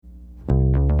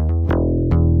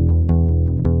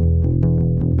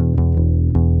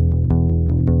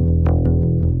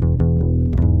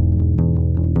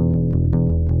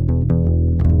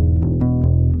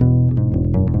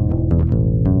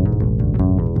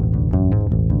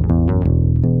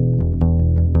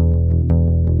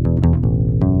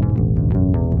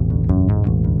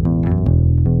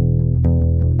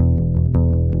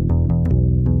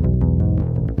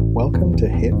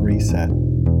Reset,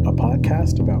 a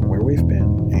podcast about where we've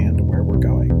been and where we're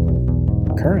going.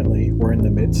 Currently, we're in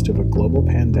the midst of a global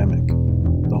pandemic.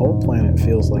 The whole planet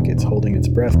feels like it's holding its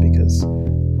breath because,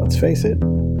 let's face it,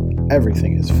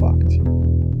 everything is fucked.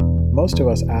 Most of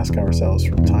us ask ourselves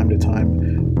from time to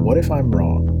time, what if I'm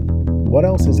wrong? What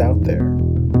else is out there?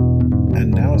 And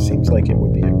now it seems like it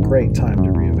would be a great time to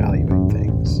reevaluate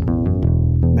things.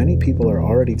 Many people are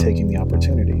already taking the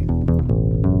opportunity.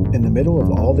 In the middle of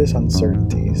all this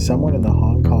uncertainty, someone in the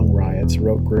Hong Kong riots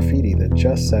wrote graffiti that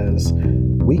just says,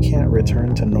 "We can't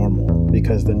return to normal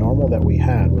because the normal that we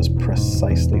had was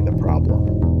precisely the problem."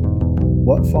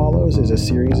 What follows is a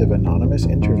series of anonymous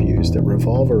interviews that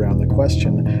revolve around the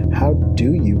question, how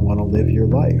do you want to live your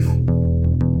life?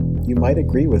 You might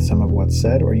agree with some of what's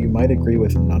said, or you might agree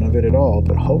with none of it at all,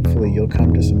 but hopefully you'll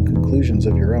come to some conclusions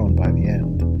of your own by the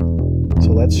end.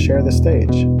 So let's share the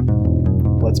stage.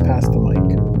 Let's pass the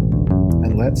mic.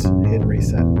 And let's hit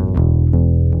reset.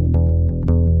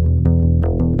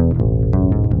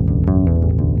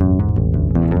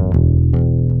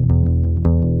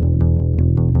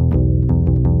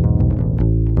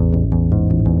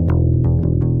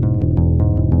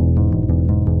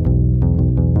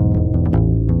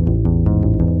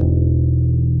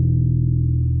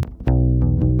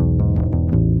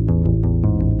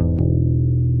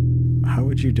 How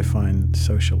would you define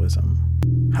socialism?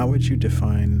 How would you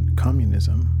define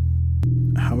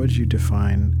communism? How would you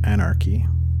define anarchy?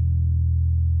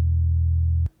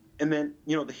 And then,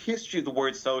 the history of the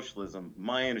word socialism,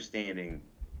 my understanding,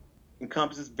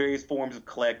 encompasses various forms of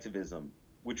collectivism,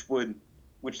 which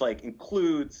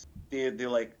includes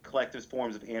the collectivist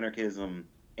forms of anarchism,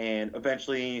 and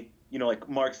eventually,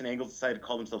 Marx and Engels decided to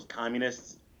call themselves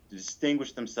communists to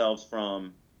distinguish themselves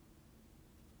from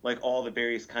all the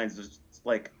various kinds of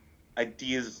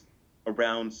ideas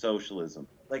around socialism.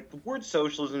 The word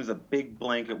socialism is a big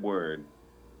blanket word,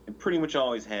 and pretty much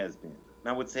always has been. And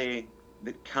I would say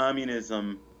that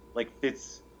communism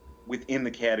fits within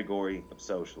the category of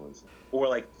socialism,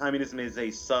 or communism is a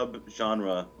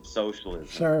sub-genre of socialism.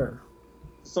 Sure.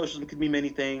 Socialism could be many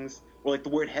things, or the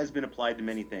word has been applied to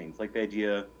many things, like the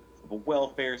idea of a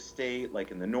welfare state,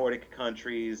 like in the Nordic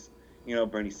countries,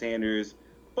 Bernie Sanders.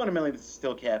 Fundamentally, this is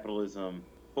still capitalism,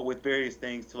 but with various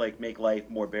things to make life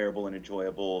more bearable and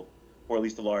enjoyable for at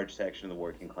least a large section of the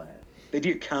working class. The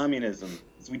idea of communism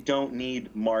is we don't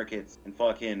need markets and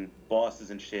fucking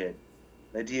bosses and shit.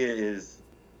 The idea is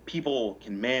people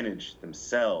can manage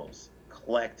themselves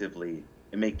collectively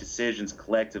and make decisions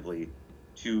collectively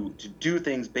to do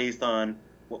things based on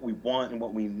what we want and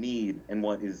what we need and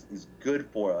what is good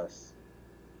for us,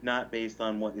 not based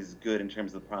on what is good in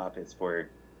terms of the profits for,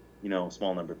 a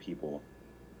small number of people.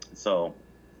 So,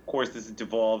 of course, this has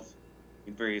devolved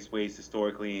in various ways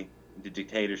historically into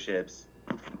dictatorships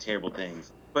and terrible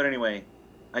things. But anyway,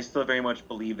 I still very much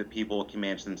believe that people can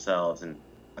manage themselves. And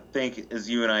I think, as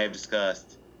you and I have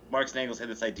discussed, Marx and Engels had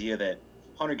this idea that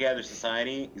hunter-gatherer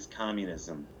society is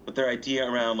communism. But their idea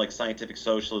around scientific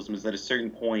socialism is that at a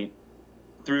certain point,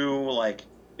 through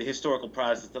the historical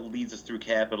process that leads us through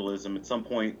capitalism, at some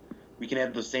point we can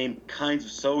have the same kinds of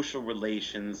social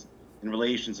relations and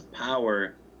relations of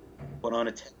power, but on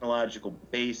a technological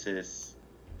basis.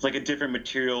 It's a different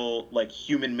material,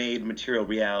 human-made material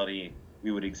reality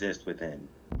we would exist within.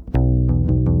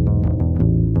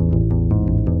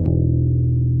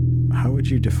 How would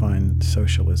you define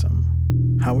socialism?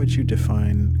 How would you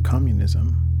define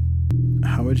communism?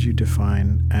 How would you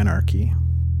define anarchy?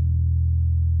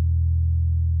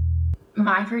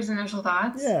 My first initial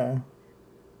thoughts? Yeah.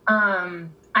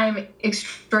 I'm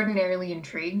extraordinarily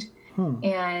intrigued,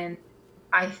 and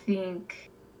I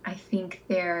think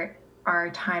there are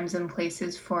times and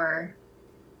places for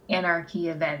anarchy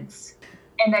events,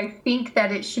 and I think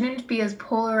that it shouldn't be as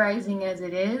polarizing as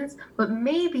it is, but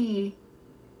maybe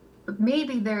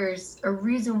there's a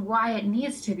reason why it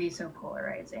needs to be so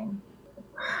polarizing.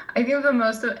 I think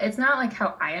it's not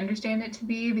how I understand it to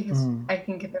be, because I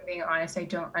think, if I'm being honest, I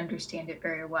don't understand it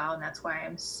very well, and that's why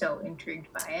I'm so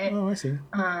intrigued by it. Oh, I see.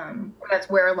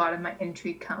 That's where a lot of my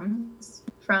intrigue comes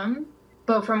from.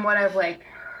 But from what I've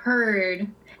heard,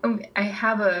 I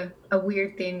have a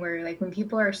weird thing where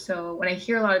when I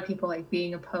hear a lot of people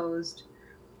being opposed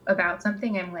about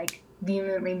something, I'm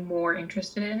vehemently more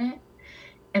interested in it.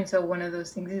 And so one of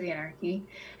those things is anarchy.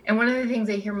 And one of the things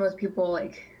I hear most people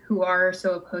who are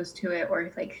so opposed to it, or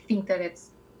think that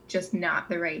it's just not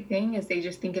the right thing, is they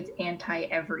just think it's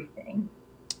anti-everything.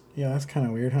 Yeah, that's kind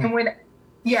of weird, huh? And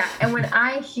when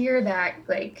I hear that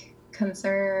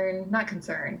not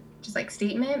concern, just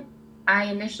statement, I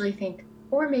initially think,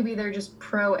 or maybe they're just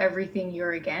pro everything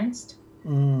you're against.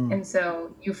 And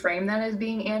so you frame that as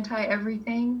being anti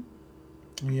everything.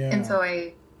 Yeah. And so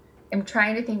I am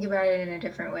trying to think about it in a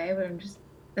different way, but I'm just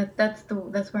that's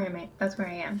where I'm at. That's where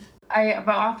I am. I've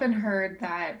often heard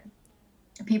that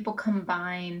people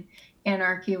combine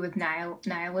anarchy with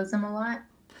nihilism a lot.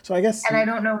 So I guess, And I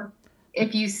don't know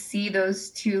if you see those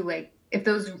two, like, if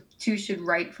those two should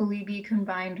rightfully be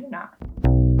combined or not.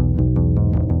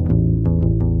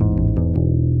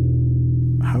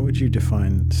 how would you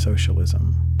define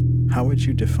socialism? How would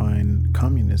you define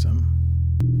communism?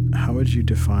 How would you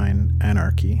define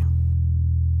anarchy?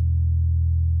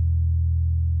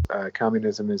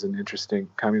 Communism is an interesting,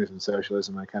 communism and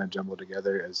socialism I kind of jumble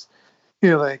together as,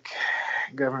 you know, like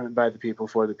government by the people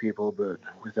for the people, but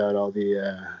without all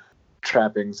the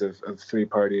trappings of three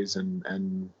parties.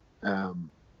 And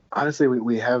honestly,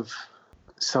 we have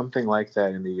something like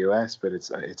that in the U.S., but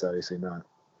it's obviously not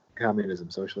communism,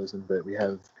 socialism, but we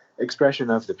have expression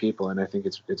of the people, and I think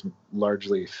it's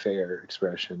largely fair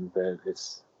expression, but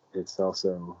it's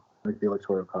also like the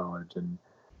Electoral College and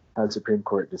how the Supreme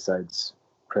Court decides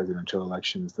presidential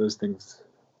elections. Those things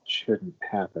shouldn't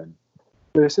happen.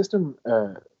 But a system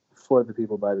for the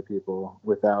people by the people,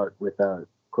 without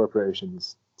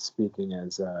corporations speaking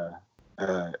as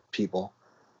people,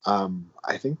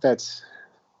 I think that's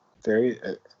very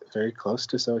close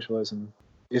to socialism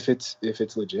if it's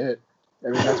legit. I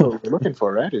mean, that's what we're looking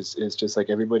for, right? Is just like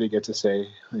everybody gets a say.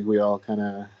 Like we all kind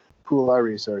of pool our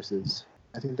resources.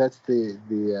 I think that's the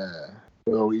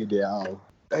beau ideal.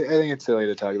 I think it's silly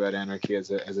to talk about anarchy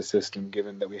as a system,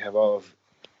 given that we have all of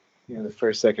the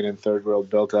first, second, and third world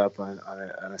built up on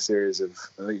a series of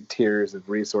tiers of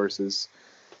resources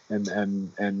and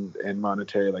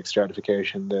monetary like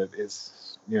stratification that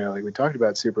is like we talked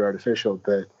about, super artificial,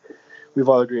 but we've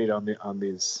all agreed on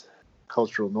these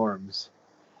cultural norms.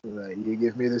 You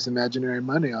give me this imaginary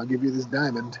money, I'll give you this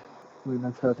diamond. I mean,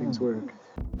 that's how things work.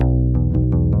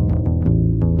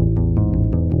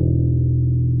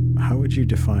 How would you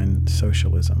define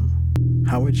socialism?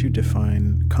 How would you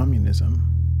define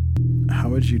communism? How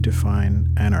would you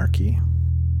define anarchy?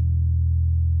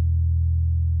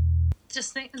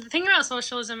 Just thinking about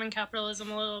socialism and capitalism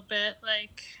a little bit,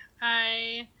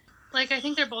 I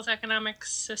think they're both economic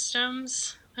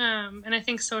systems, and I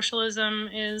think socialism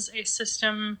is a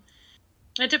system.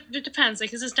 It depends.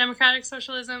 Like, is this democratic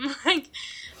socialism? Like,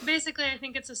 basically, I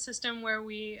think it's a system where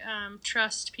we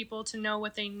trust people to know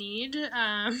what they need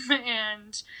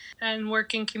and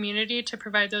work in community to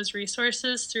provide those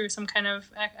resources through some kind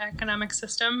of economic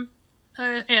system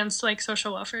and like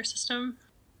social welfare system.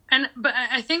 But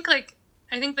I think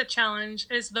the challenge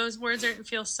is those words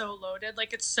feel so loaded.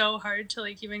 Like, it's so hard to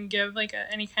like even give like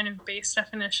any kind of base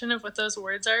definition of what those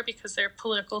words are because they're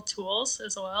political tools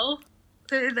as well.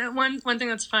 The one thing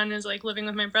that's fun is like living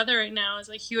with my brother right now is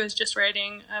like he was just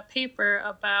writing a paper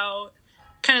about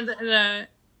kind of the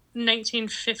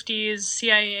 1950s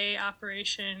CIA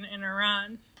operation in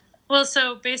Iran. Well,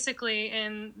 so basically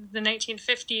in the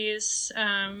 1950s,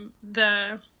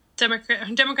 the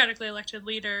democratically elected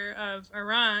leader of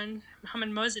Iran, Mohammad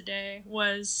Mosaddegh,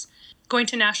 was going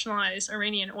to nationalize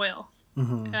Iranian oil.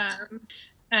 Mm-hmm.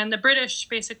 And the British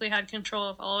basically had control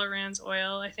of all Iran's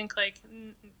oil. I think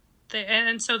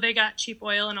and so they got cheap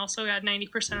oil and also got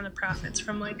 90% of the profits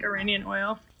from like Iranian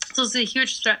oil. So it's a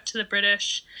huge threat to the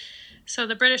British. So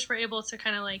the British were able to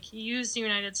kind of like use the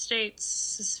United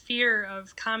States' fear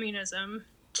of communism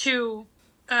to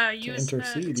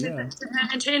intercede,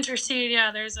 to intercede.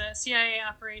 Yeah, there's a CIA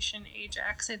Operation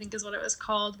Ajax, I think is what it was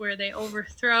called, where they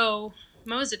overthrow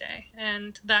Mosaddegh,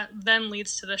 and that then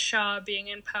leads to the Shah being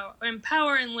in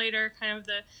power, and later kind of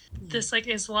this like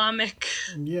Islamic,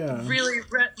 really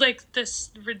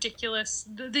these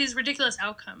ridiculous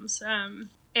outcomes, and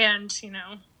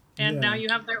now you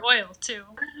have their oil too.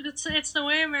 It's the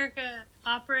way America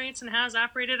operates and has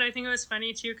operated. I think it was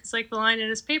funny too because like the line in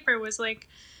his paper was like,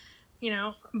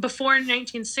 before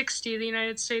 1960, the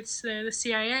United States, the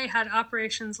CIA had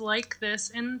operations like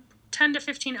this in 10 to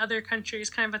 15 other countries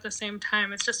kind of at the same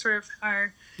time. It's just sort of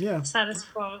our status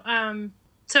quo.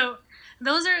 So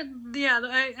those are,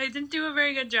 I didn't do a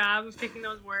very good job of picking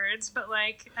those words, but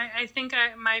like, I think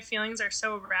my feelings are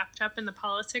so wrapped up in the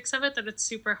politics of it that it's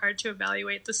super hard to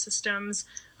evaluate the systems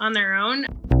on their own.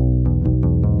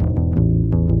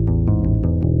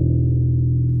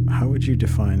 How would you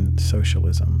define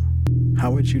socialism?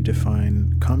 How would you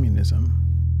define communism?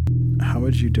 How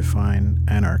would you define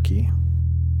anarchy?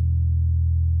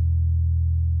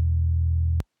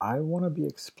 I want to be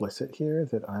explicit here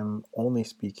that I'm only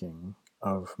speaking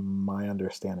of my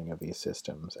understanding of these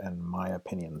systems and my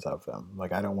opinions of them.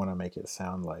 Like, I don't want to make it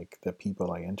sound like the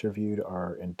people I interviewed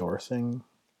are endorsing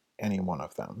any one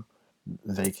of them.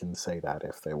 They can say that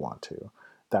if they want to.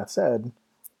 That said,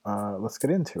 let's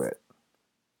get into it.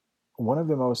 One of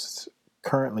the most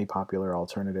currently popular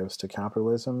alternatives to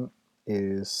capitalism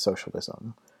is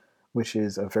socialism, which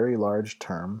is a very large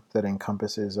term that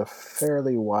encompasses a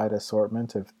fairly wide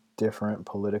assortment of different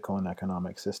political and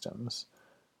economic systems.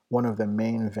 One of the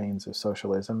main veins of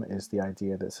socialism is the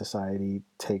idea that society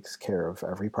takes care of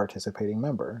every participating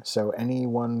member. So any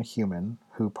one human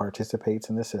who participates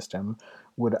in the system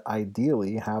would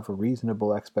ideally have a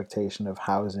reasonable expectation of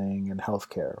housing and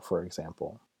healthcare, for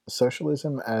example.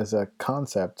 Socialism as a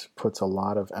concept puts a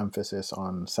lot of emphasis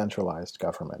on centralized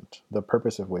government, the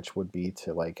purpose of which would be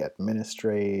to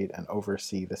administrate and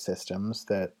oversee the systems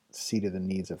that see to the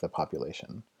needs of the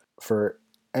population. For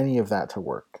any of that to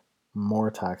work,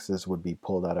 more taxes would be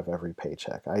pulled out of every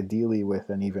paycheck, ideally with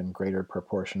an even greater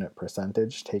proportionate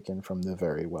percentage taken from the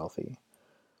very wealthy.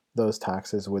 Those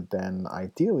taxes would then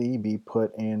ideally be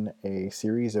put in a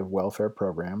series of welfare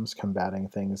programs combating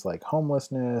things like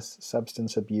homelessness,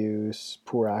 substance abuse,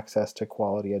 poor access to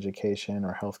quality education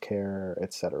or healthcare,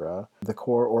 etc. The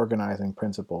core organizing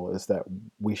principle is that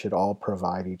we should all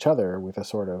provide each other with a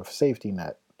sort of safety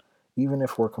net, even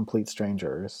if we're complete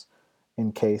strangers,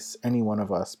 in case any one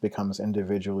of us becomes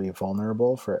individually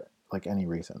vulnerable for any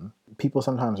reason. People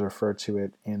sometimes refer to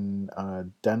it in a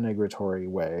denigratory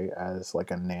way as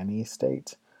a nanny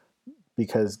state,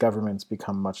 because governments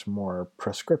become much more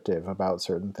prescriptive about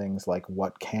certain things like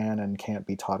what can and can't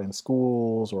be taught in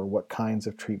schools, or what kinds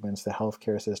of treatments the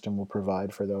healthcare system will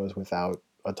provide for those without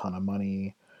a ton of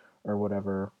money, or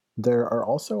whatever. There are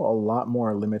also a lot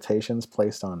more limitations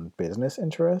placed on business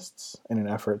interests in an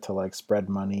effort to spread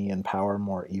money and power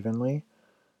more evenly.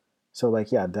 So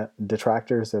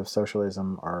detractors of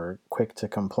socialism are quick to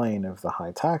complain of the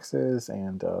high taxes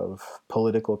and of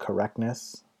political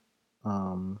correctness,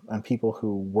 and people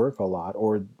who work a lot,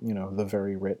 or the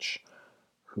very rich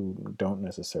who don't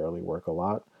necessarily work a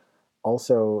lot.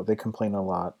 Also, they complain a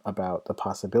lot about the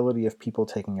possibility of people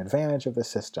taking advantage of the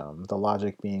system, the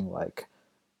logic being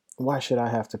why should I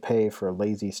have to pay for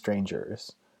lazy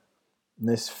strangers?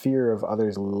 This fear of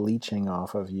others leeching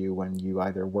off of you when you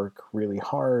either work really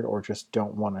hard or just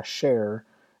don't want to share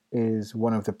is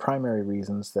one of the primary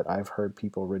reasons that I've heard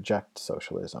people reject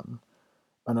socialism.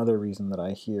 Another reason that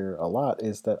I hear a lot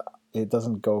is that it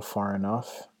doesn't go far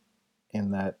enough,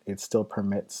 in that it still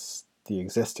permits the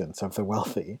existence of the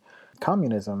wealthy.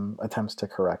 Communism attempts to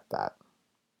correct that.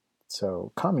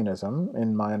 So communism,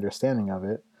 in my understanding of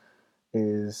it,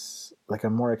 is a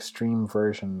more extreme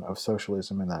version of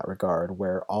socialism in that regard,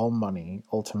 where all money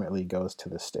ultimately goes to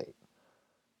the state.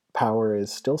 Power is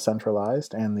still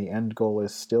centralized, and the end goal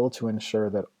is still to ensure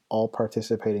that all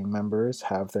participating members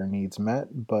have their needs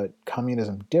met, but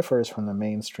communism differs from the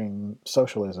mainstream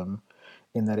socialism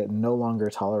in that it no longer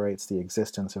tolerates the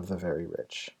existence of the very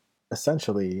rich.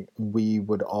 Essentially, we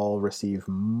would all receive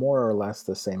more or less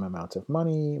the same amount of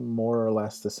money, more or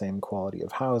less the same quality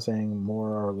of housing,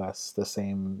 more or less the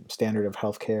same standard of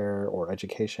healthcare or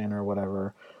education or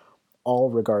whatever, all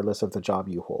regardless of the job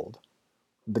you hold.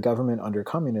 The government under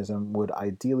communism would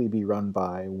ideally be run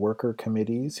by worker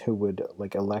committees who would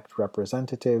elect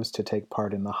representatives to take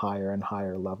part in the higher and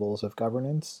higher levels of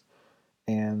governance.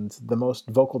 And the most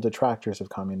vocal detractors of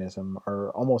communism are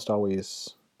almost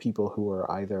always people who are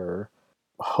either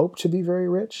hope to be very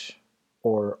rich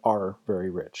or are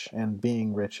very rich. And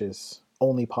being rich is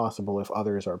only possible if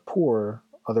others are poor,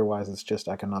 otherwise it's just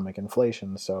economic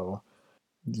inflation, so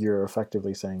you're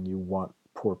effectively saying you want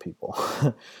poor people.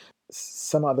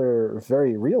 Some other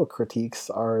very real critiques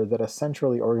are that a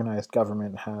centrally organized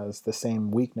government has the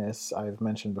same weakness I've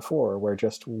mentioned before, where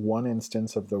just one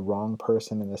instance of the wrong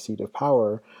person in the seat of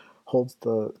power holds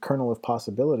the kernel of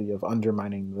possibility of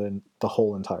undermining the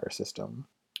whole entire system.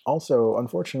 Also,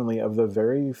 unfortunately, of the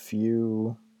very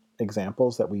few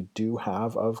examples that we do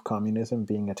have of communism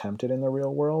being attempted in the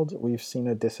real world, we've seen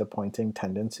a disappointing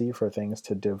tendency for things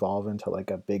to devolve into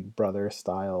a Big Brother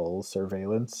style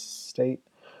surveillance state.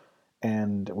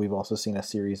 And we've also seen a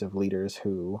series of leaders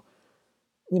who,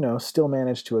 still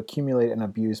manage to accumulate and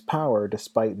abuse power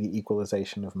despite the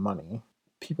equalization of money.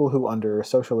 People who under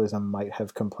socialism might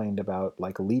have complained about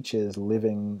leeches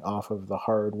living off of the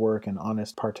hard work and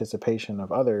honest participation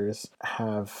of others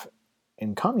have,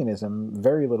 in communism,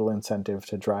 very little incentive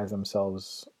to drive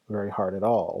themselves very hard at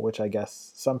all, which I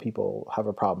guess some people have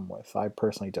a problem with. I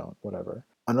personally don't, whatever.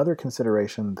 Another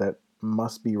consideration that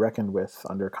must be reckoned with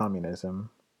under communism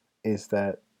is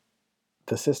that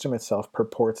the system itself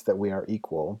purports that we are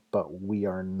equal, but we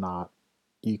are not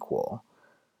equal.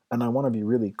 And I want to be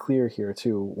really clear here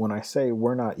too. When I say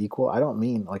we're not equal, I don't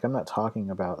mean I'm not talking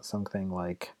about something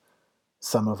like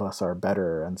some of us are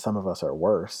better and some of us are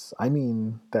worse. I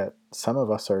mean that some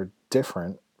of us are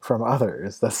different from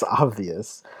others. That's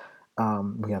obvious.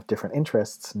 We have different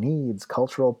interests, needs,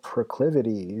 cultural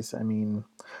proclivities. I mean,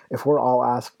 if we're all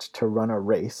asked to run a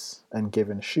race and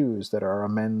given shoes that are a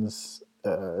men's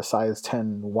size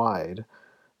 10 wide,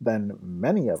 then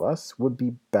many of us would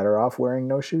be better off wearing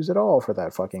no shoes at all for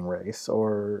that fucking race,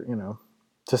 or,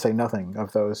 to say nothing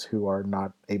of those who are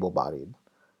not able bodied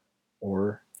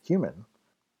or human.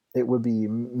 It would be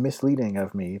misleading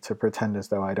of me to pretend as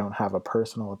though I don't have a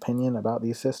personal opinion about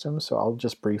these systems, so I'll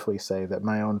just briefly say that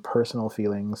my own personal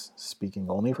feelings, speaking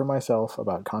only for myself,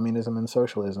 about communism and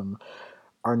socialism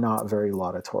are not very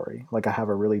laudatory. Like, I have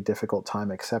a really difficult time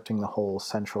accepting the whole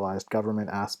centralized government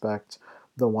aspect,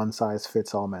 the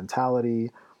one-size-fits-all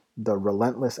mentality, the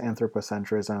relentless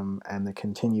anthropocentrism, and the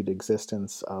continued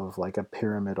existence of, like, a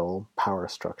pyramidal power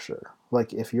structure.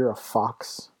 Like, if you're a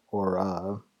fox or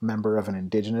a member of an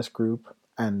indigenous group,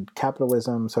 and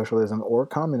capitalism, socialism, or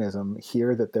communism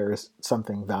hear that there's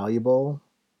something valuable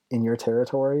in your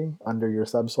territory, under your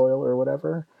subsoil or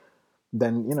whatever,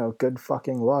 then, good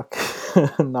fucking luck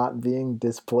not being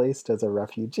displaced as a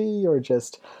refugee or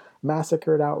just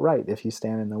massacred outright if you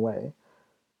stand in the way.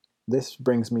 This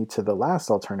brings me to the last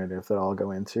alternative that I'll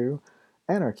go into,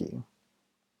 anarchy.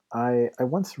 I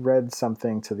once read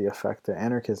something to the effect that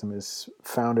anarchism is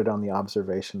founded on the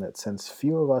observation that since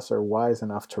few of us are wise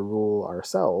enough to rule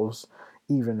ourselves,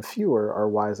 even fewer are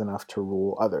wise enough to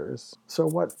rule others. So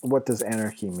what does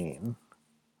anarchy mean?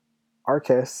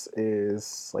 Archis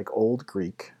is like Old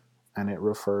Greek, and it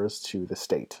refers to the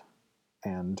state.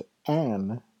 And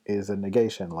an is a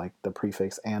negation, like the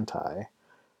prefix anti.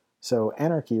 So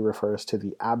anarchy refers to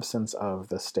the absence of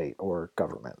the state or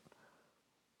government.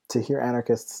 To hear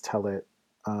anarchists tell it,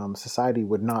 society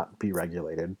would not be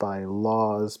regulated by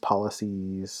laws,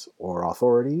 policies, or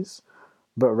authorities,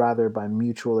 but rather by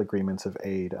mutual agreements of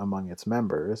aid among its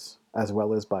members, as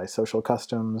well as by social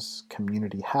customs,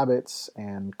 community habits,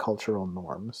 and cultural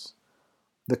norms.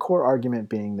 The core argument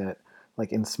being that,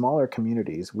 like, in smaller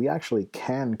communities, we actually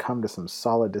can come to some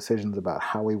solid decisions about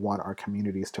how we want our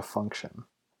communities to function.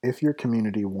 If your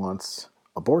community wants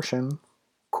abortion,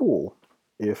 cool.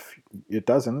 If it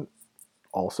doesn't,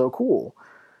 also cool.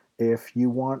 If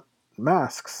you want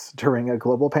masks during a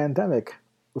global pandemic,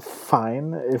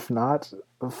 fine. If not,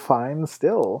 fine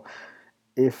still.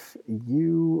 If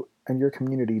you and your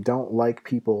community don't like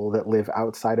people that live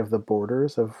outside of the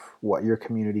borders of what your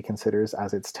community considers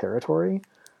as its territory,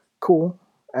 cool.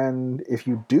 And if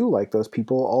you do like those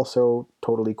people, also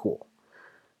totally cool.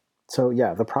 So,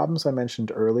 yeah, the problems I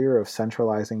mentioned earlier of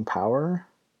centralizing power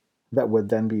that would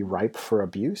then be ripe for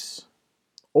abuse,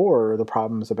 or the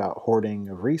problems about hoarding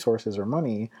of resources or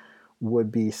money,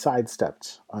 would be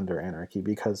sidestepped under anarchy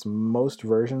because most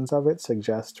versions of it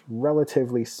suggest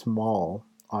relatively small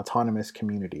autonomous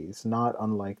communities, not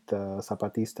unlike the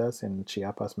Zapatistas in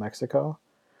Chiapas, Mexico.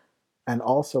 And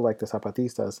also, like the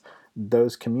Zapatistas,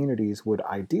 those communities would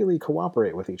ideally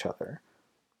cooperate with each other.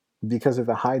 Because of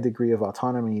the high degree of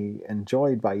autonomy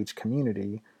enjoyed by each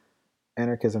community,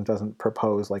 anarchism doesn't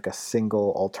propose like a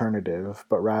single alternative,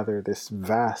 but rather this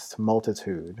vast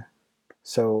multitude.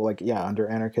 So, like, yeah, under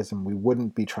anarchism, we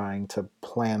wouldn't be trying to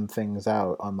plan things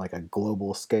out on like a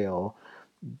global scale.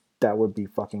 That would be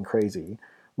fucking crazy.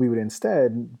 We would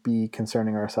instead be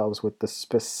concerning ourselves with the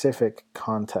specific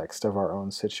context of our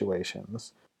own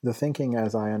situations. The thinking,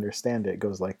 as I understand it,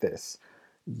 goes like this: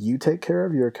 you take care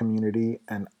of your community,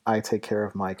 and I take care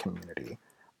of my community.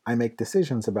 I make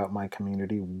decisions about my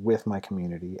community with my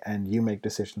community, and you make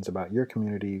decisions about your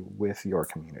community with your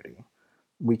community.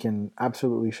 We can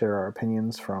absolutely share our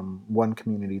opinions from one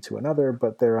community to another,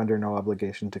 but they're under no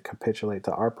obligation to capitulate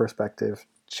to our perspective,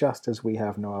 just as we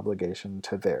have no obligation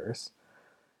to theirs.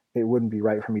 It wouldn't be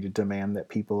right for me to demand that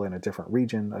people in a different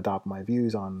region adopt my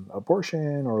views on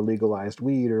abortion or legalized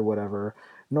weed or whatever,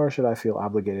 nor should I feel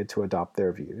obligated to adopt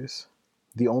their views.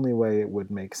 The only way it would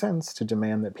make sense to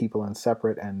demand that people in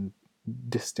separate and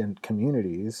distant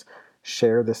communities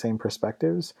share the same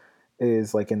perspectives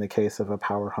is like in the case of a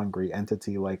power-hungry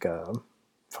entity like a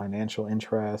financial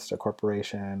interest, a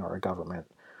corporation, or a government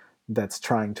that's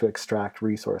trying to extract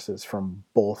resources from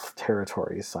both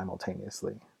territories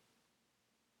simultaneously.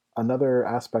 Another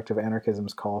aspect of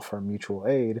anarchism's call for mutual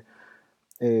aid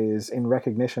is in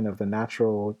recognition of the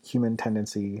natural human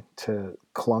tendency to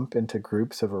clump into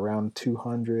groups of around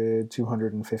 200,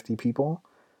 250 people.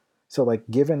 So, like,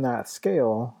 given that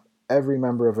scale, every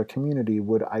member of a community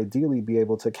would ideally be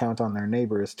able to count on their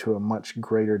neighbors to a much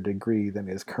greater degree than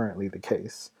is currently the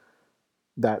case.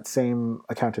 That same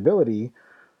accountability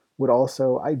would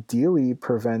also ideally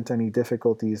prevent any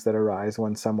difficulties that arise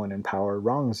when someone in power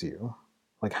wrongs you.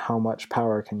 Like, how much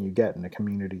power can you get in a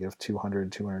community of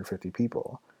 200, 250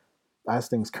 people? As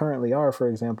things currently are, for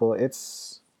example,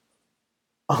 it's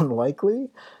unlikely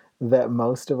that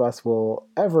most of us will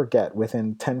ever get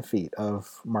within 10 feet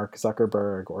of Mark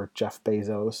Zuckerberg or Jeff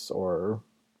Bezos or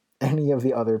any of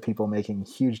the other people making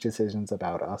huge decisions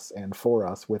about us and for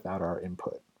us without our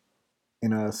input.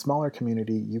 In a smaller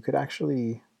community, you could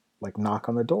actually like knock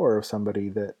on the door of somebody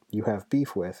that you have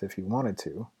beef with if you wanted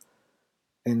to.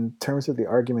 In terms of the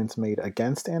arguments made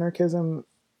against anarchism,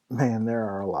 man, there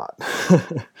are a lot.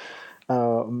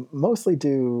 Mostly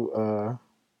due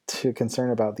to concern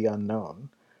about the unknown.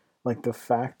 Like the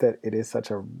fact that it is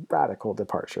such a radical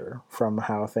departure from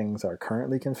how things are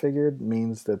currently configured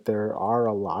means that there are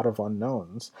a lot of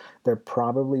unknowns. There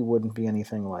probably wouldn't be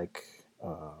anything like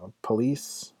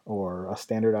police or a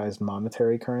standardized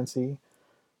monetary currency.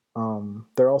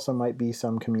 There also might be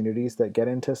some communities that get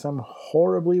into some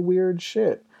horribly weird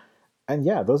shit. And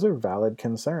yeah, those are valid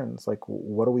concerns. Like,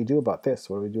 what do we do about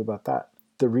this? What do we do about that?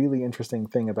 The really interesting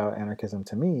thing about anarchism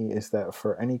to me is that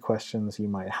for any questions you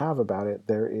might have about it,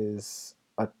 there is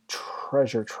a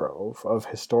treasure trove of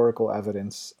historical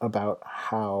evidence about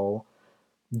how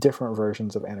different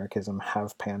versions of anarchism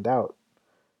have panned out.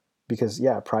 Because,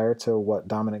 yeah, prior to what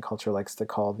dominant culture likes to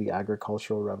call the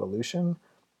agricultural revolution,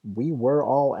 we were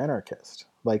all anarchist.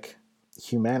 Like,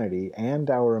 humanity and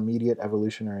our immediate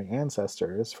evolutionary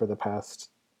ancestors for the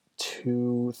past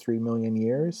 2-3 million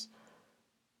years,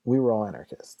 we were all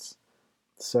anarchists.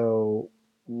 So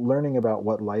learning about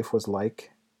what life was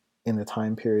like in the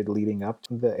time period leading up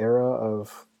to the era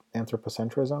of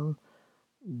anthropocentrism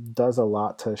does a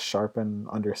lot to sharpen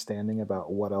understanding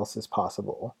about what else is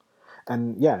possible.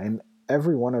 And yeah, in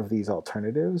every one of these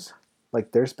alternatives,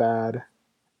 like there's bad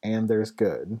and there's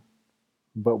good,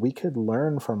 but we could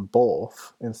learn from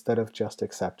both instead of just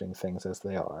accepting things as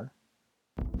they are.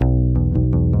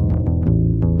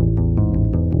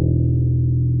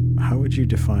 How would you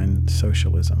define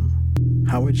socialism?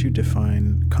 How would you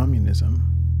define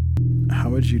communism? How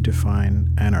would you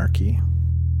define anarchy?